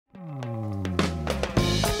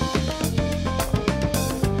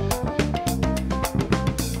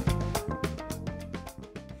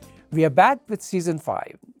We are back with season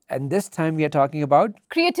 5, and this time we are talking about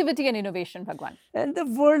creativity and innovation, Bhagwan. And the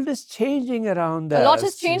world is changing around us. A lot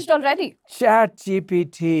has changed already. Chat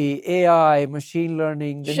GPT, AI, machine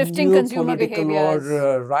learning, the Shifting new consumer political behaviors.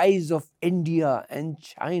 order, rise of India and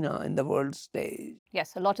China in the world stage.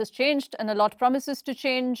 Yes, a lot has changed and a lot promises to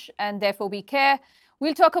change, and therefore we care.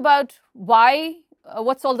 We'll talk about why,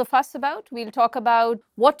 what's all the fuss about. We'll talk about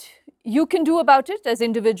what you can do about it as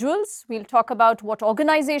individuals. We'll talk about what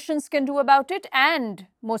organizations can do about it, and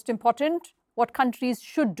most important, what countries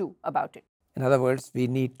should do about it. In other words, we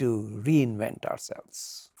need to reinvent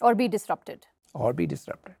ourselves. Or be disrupted. Or be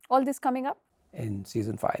disrupted. All this coming up in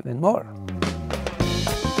season 5 and more.